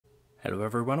Hello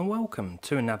everyone and welcome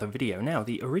to another video. Now,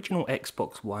 the original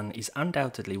Xbox One is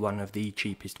undoubtedly one of the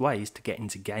cheapest ways to get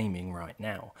into gaming right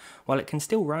now. While it can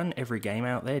still run every game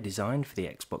out there designed for the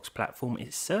Xbox platform,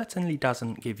 it certainly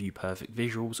doesn't give you perfect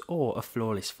visuals or a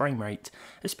flawless frame rate,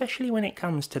 especially when it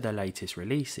comes to the latest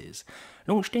releases.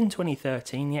 Launched in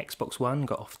 2013, the Xbox One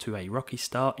got off to a rocky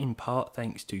start, in part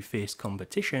thanks to fierce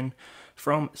competition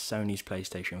from Sony's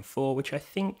PlayStation 4, which I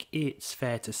think it's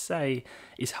fair to say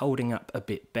is holding up a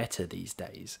bit better these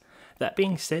days. That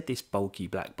being said, this bulky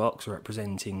black box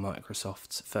representing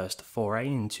Microsoft's first foray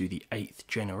into the 8th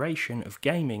generation of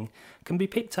gaming can be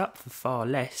picked up for far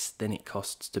less than it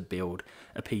costs to build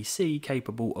a PC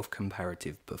capable of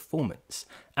comparative performance,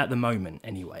 at the moment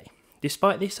anyway.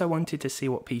 Despite this, I wanted to see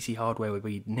what PC hardware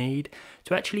we'd need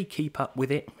to actually keep up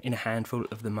with it in a handful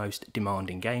of the most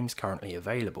demanding games currently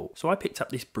available. So I picked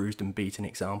up this bruised and beaten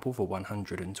example for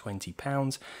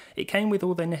 £120. It came with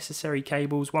all the necessary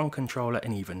cables, one controller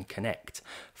and even Kinect,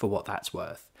 for what that's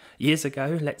worth. Years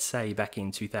ago, let's say back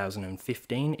in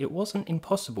 2015, it wasn't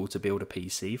impossible to build a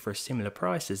PC for a similar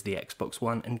price as the Xbox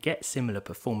One and get similar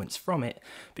performance from it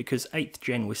because 8th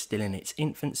gen was still in its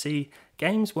infancy,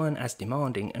 games weren't as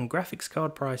demanding and graphics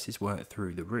card prices weren't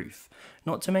through the roof.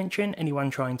 Not to mention,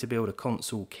 anyone trying to build a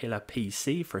console killer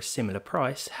PC for a similar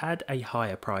price had a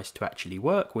higher price to actually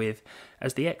work with,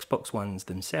 as the Xbox Ones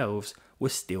themselves were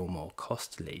still more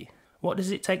costly. What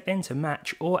does it take then to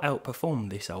match or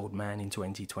outperform this old man in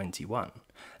 2021?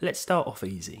 Let's start off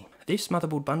easy. This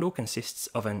motherboard bundle consists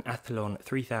of an Athlon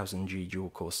 3000G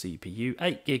dual-core CPU,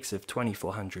 8GB of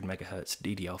 2400MHz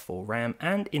DDR4 RAM,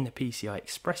 and in the PCI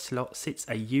Express slot sits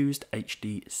a used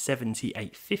HD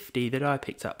 7850 that I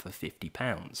picked up for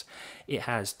 £50. It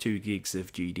has 2GB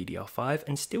of GDDR5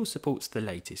 and still supports the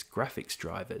latest graphics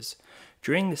drivers.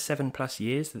 During the 7+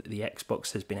 years that the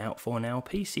Xbox has been out for now,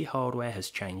 PC hardware has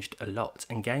changed a lot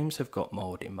and games have got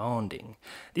more demanding.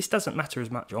 This doesn't matter as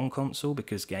much on console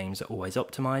because games are always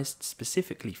optimised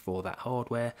specifically for that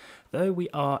hardware, though we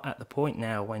are at the point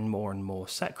now when more and more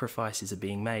sacrifices are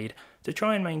being made to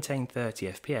try and maintain 30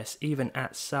 FPS even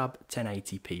at sub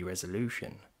 1080p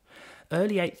resolution.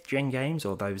 Early 8th gen games,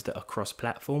 or those that are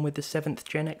cross-platform with the 7th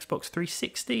gen Xbox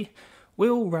 360,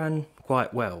 will run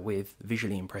quite well with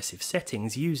visually impressive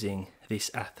settings using this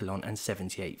Athlon and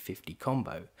 7850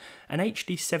 combo. An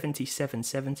HD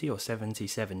 7770 or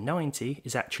 7790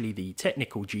 is actually the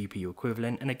technical GPU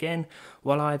equivalent, and again,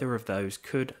 while either of those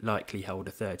could likely hold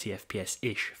a 30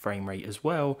 FPS-ish frame rate as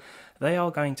well, they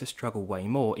are going to struggle way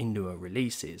more in newer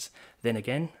releases. Then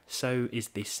again, so is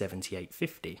this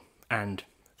 7850 and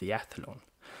the Athlon.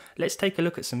 Let's take a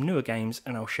look at some newer games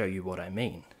and I'll show you what I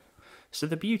mean. So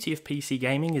the beauty of PC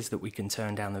gaming is that we can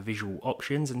turn down the visual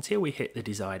options until we hit the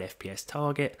desired FPS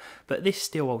target, but this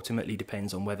still ultimately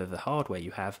depends on whether the hardware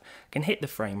you have can hit the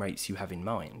frame rates you have in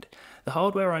mind. The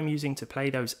hardware I'm using to play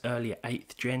those earlier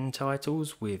 8th gen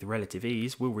titles with relative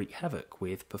ease will wreak havoc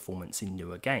with performance in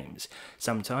newer games.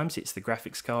 Sometimes it's the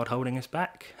graphics card holding us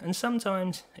back, and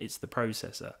sometimes it's the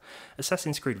processor.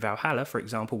 Assassin's Creed Valhalla, for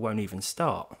example, won't even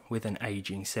start with an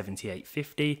aging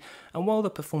 7850, and while the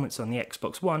performance on the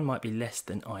Xbox One might be less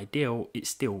than ideal, it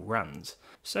still runs.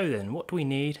 So then, what do we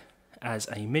need as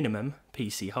a minimum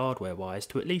PC hardware wise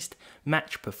to at least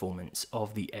match performance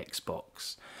of the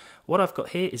Xbox? What I've got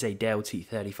here is a Dell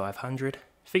T3500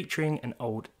 featuring an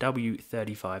old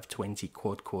W3520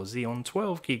 quad-core Xeon,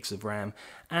 12GB of RAM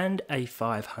and a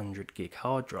 500GB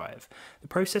hard drive. The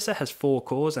processor has 4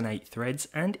 cores and 8 threads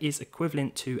and is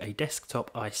equivalent to a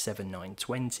desktop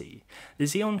i7-920. The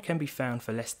Xeon can be found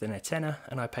for less than a tenner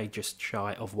and I paid just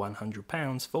shy of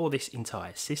 £100 for this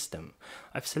entire system.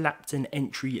 I've slapped an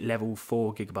entry-level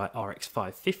 4GB RX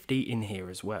 550 in here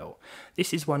as well.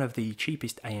 This is one of the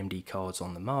cheapest AMD cards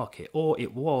on the market, or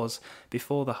it was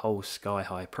before the whole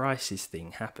sky-high prices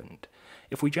thing happened.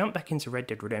 If we jump back into Red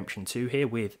Dead Redemption 2 here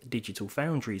with Digital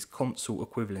Foundry's console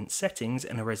equivalent settings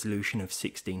and a resolution of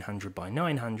 1600 by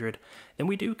 900, then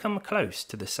we do come close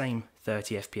to the same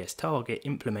 30 FPS target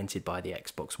implemented by the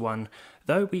Xbox One,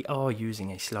 though we are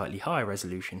using a slightly higher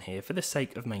resolution here for the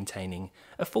sake of maintaining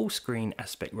a full screen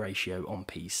aspect ratio on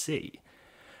PC.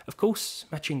 Of course,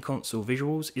 matching console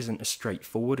visuals isn't as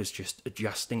straightforward as just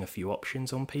adjusting a few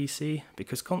options on PC,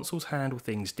 because consoles handle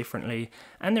things differently,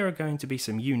 and there are going to be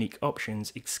some unique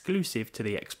options exclusive to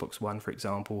the Xbox One, for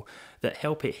example, that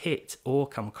help it hit or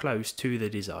come close to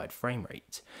the desired frame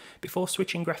rate. Before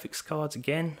switching graphics cards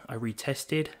again, I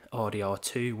retested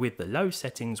RDR2 with the low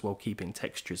settings while keeping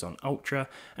textures on Ultra,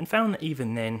 and found that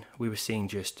even then we were seeing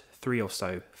just 3 or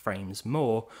so frames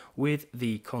more with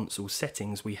the console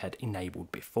settings we had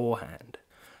enabled beforehand.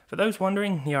 For those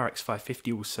wondering, the RX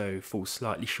 550 also falls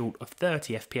slightly short of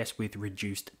 30 FPS with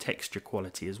reduced texture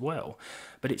quality as well,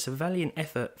 but it's a valiant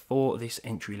effort for this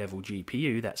entry-level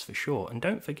GPU, that's for sure, and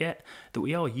don't forget that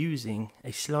we are using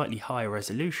a slightly higher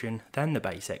resolution than the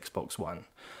base Xbox One.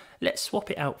 Let's swap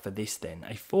it out for this then,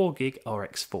 a 4GB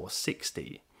RX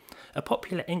 460. A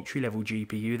popular entry-level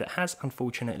GPU that has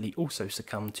unfortunately also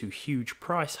succumbed to huge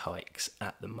price hikes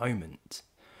at the moment.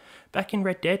 Back in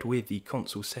Red Dead with the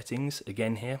console settings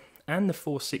again here, and the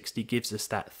 460 gives us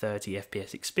that 30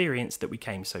 FPS experience that we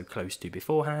came so close to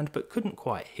beforehand but couldn't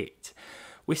quite hit.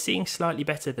 We're seeing slightly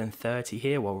better than 30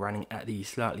 here while running at the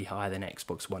slightly higher than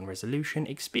Xbox One resolution,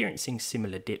 experiencing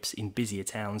similar dips in busier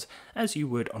towns as you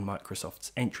would on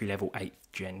Microsoft's entry-level 8th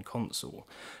gen console.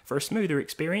 For a smoother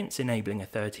experience, enabling a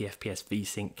 30 FPS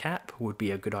VSync cap would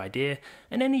be a good idea,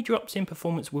 and any drops in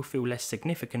performance will feel less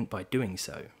significant by doing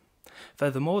so.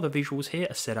 Furthermore, the visuals here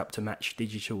are set up to match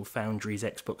Digital Foundry's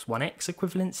Xbox One X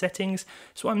equivalent settings,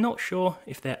 so I'm not sure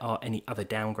if there are any other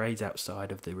downgrades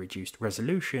outside of the reduced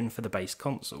resolution for the base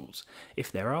consoles.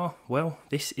 If there are, well,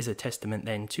 this is a testament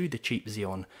then to the cheap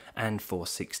Xeon and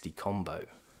 460 combo.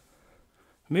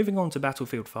 Moving on to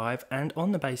Battlefield 5, and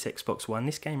on the base Xbox One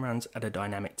this game runs at a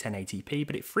dynamic 1080p,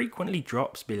 but it frequently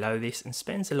drops below this and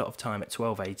spends a lot of time at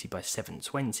 1280 by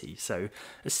 720, so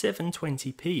a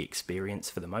 720p experience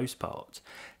for the most part.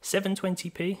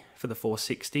 720p for the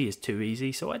 460 is too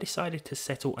easy, so I decided to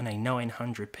settle on a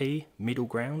 900p middle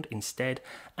ground instead,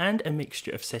 and a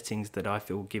mixture of settings that I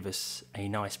feel give us a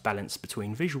nice balance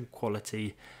between visual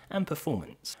quality and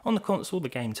performance. On the console the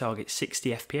game targets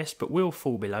 60 FPS but will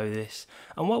fall below this,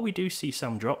 and while we do see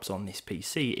some drops on this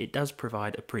PC, it does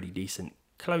provide a pretty decent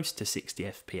close to 60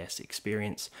 FPS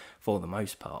experience for the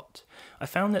most part. I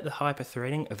found that the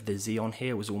hyper-threading of the Xeon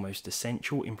here was almost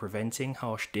essential in preventing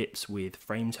harsh dips with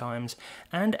frame times,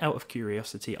 and out of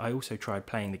curiosity I also tried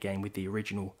playing the game with the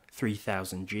original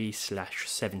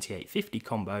 3000G/7850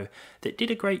 combo that did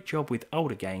a great job with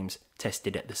older games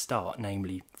tested at the start,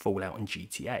 namely Fallout and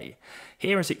GTA.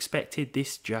 Here as expected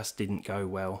this just didn't go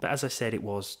well, but as I said it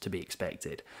was to be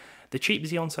expected. The cheap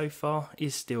Xeon so far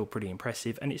is still pretty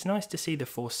impressive, and it's nice to see the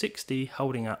 460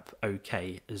 holding up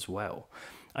okay as well.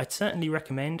 I'd certainly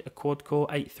recommend a quad-core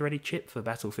 8-threaded chip for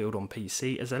Battlefield on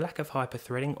PC, as a lack of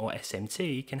hyper-threading or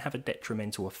SMT can have a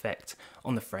detrimental effect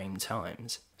on the frame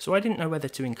times. So I didn't know whether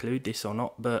to include this or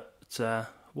not, but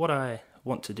what I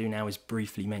want to do now is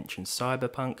briefly mention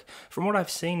Cyberpunk. From what I've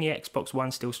seen, the Xbox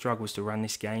One still struggles to run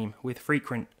this game, with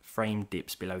frequent frame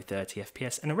dips below 30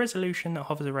 FPS and a resolution that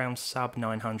hovers around sub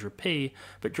 900p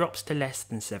but drops to less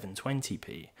than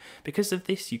 720p. Because of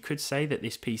this, you could say that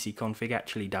this PC config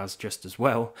actually does just as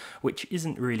well, which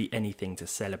isn't really anything to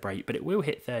celebrate, but it will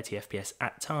hit 30 FPS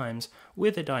at times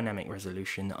with a dynamic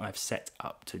resolution that I've set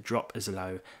up to drop as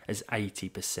low as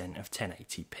 80% of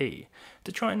 1080p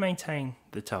to try and maintain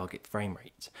the target frame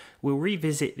rate. We'll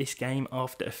revisit this game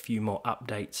after a few more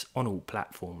updates on all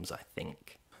platforms, I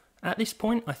think. At this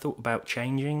point I thought about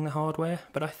changing the hardware,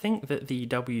 but I think that the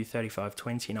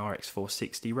W3520 and RX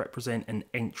 460 represent an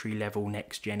entry-level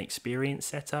next-gen experience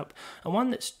setup, and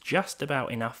one that's just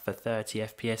about enough for 30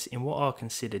 FPS in what are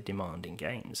considered demanding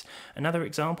games. Another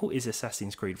example is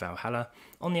Assassin's Creed Valhalla.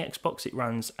 On the Xbox it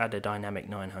runs at a dynamic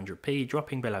 900p,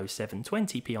 dropping below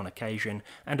 720p on occasion,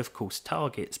 and of course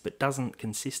targets, but doesn't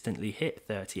consistently hit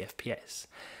 30 FPS.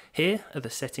 Here are the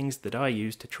settings that I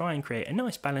use to try and create a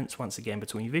nice balance once again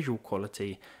between visual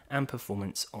quality and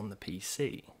performance on the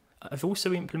PC. I've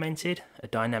also implemented a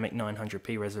dynamic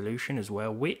 900p resolution as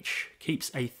well, which keeps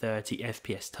a 30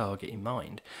 FPS target in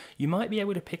mind. You might be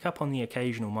able to pick up on the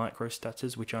occasional micro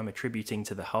stutters, which I'm attributing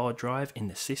to the hard drive in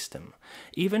the system.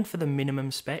 Even for the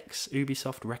minimum specs,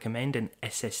 Ubisoft recommend an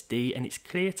SSD, and it's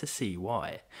clear to see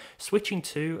why. Switching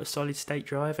to a solid state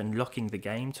drive and locking the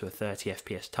game to a 30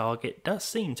 FPS target does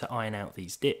seem to iron out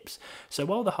these dips. So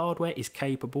while the hardware is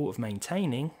capable of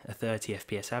maintaining a 30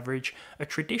 FPS average, a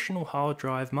traditional hard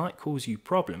drive might cause you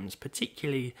problems,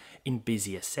 particularly in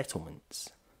busier settlements.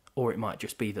 Or it might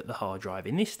just be that the hard drive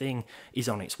in this thing is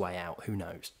on its way out, who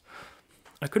knows.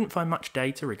 I couldn't find much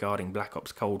data regarding Black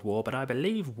Ops Cold War, but I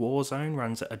believe Warzone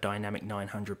runs at a dynamic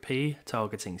 900p,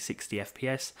 targeting 60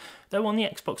 FPS, though on the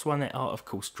Xbox One there are of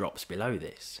course drops below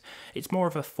this. It's more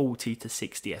of a 40 to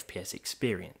 60 FPS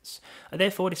experience. I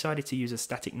therefore decided to use a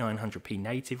static 900p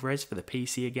native res for the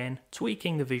PC again,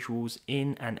 tweaking the visuals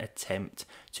in an attempt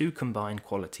to combine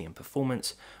quality and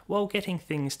performance, while getting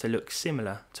things to look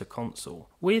similar to console.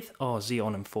 With our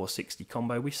Xeon and 460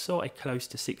 combo we saw a close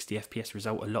to 60 FPS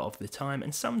result a lot of the time,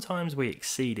 and sometimes we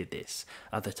exceeded this,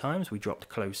 other times we dropped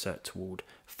closer toward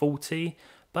 40,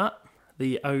 but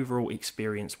the overall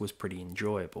experience was pretty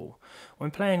enjoyable.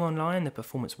 When playing online, the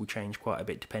performance will change quite a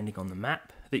bit depending on the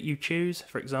map that you choose.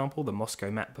 For example, the Moscow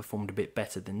map performed a bit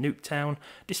better than Nuketown,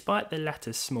 despite the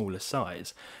latter's smaller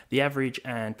size. The average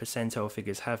and percentile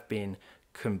figures have been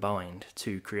combined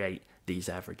to create these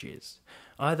averages.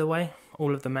 Either way,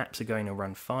 all of the maps are going to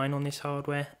run fine on this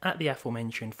hardware at the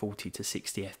aforementioned 40 to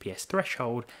 60 FPS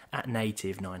threshold at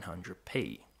native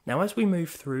 900p. Now, as we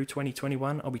move through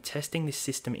 2021, I'll be testing this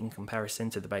system in comparison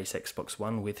to the base Xbox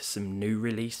One with some new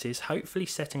releases, hopefully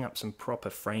setting up some proper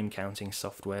frame counting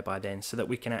software by then so that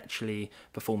we can actually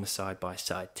perform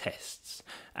side-by-side tests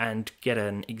and get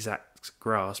an exact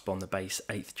grasp on the base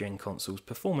 8th gen console's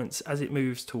performance as it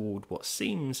moves toward what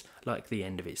seems like the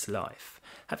end of its life.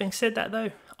 Having said that though,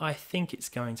 I think it's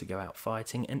going to go out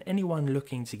fighting, and anyone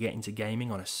looking to get into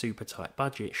gaming on a super tight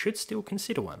budget should still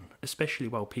consider one, especially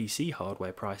while PC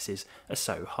hardware prices are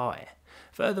so high.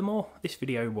 Furthermore, this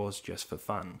video was just for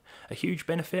fun. A huge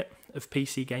benefit of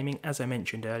PC gaming, as I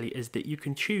mentioned earlier, is that you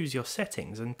can choose your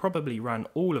settings and probably run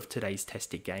all of today's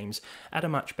tested games at a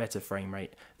much better frame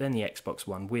rate than the Xbox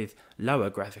One with lower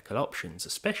graphical options,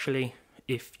 especially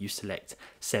if you select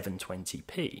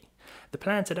 720p. The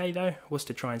plan today though was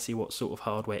to try and see what sort of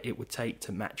hardware it would take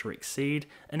to match or exceed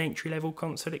an entry-level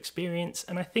console experience,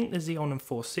 and I think the Xeon and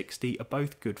 460 are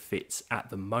both good fits at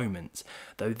the moment,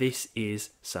 though this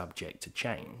is subject to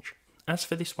change. As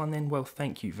for this one then, well,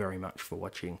 thank you very much for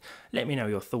watching. Let me know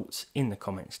your thoughts in the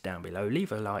comments down below.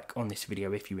 Leave a like on this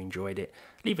video if you enjoyed it,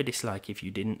 leave a dislike if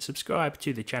you didn't, subscribe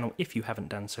to the channel if you haven't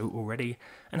done so already,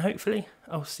 and hopefully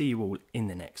I'll see you all in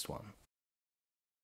the next one.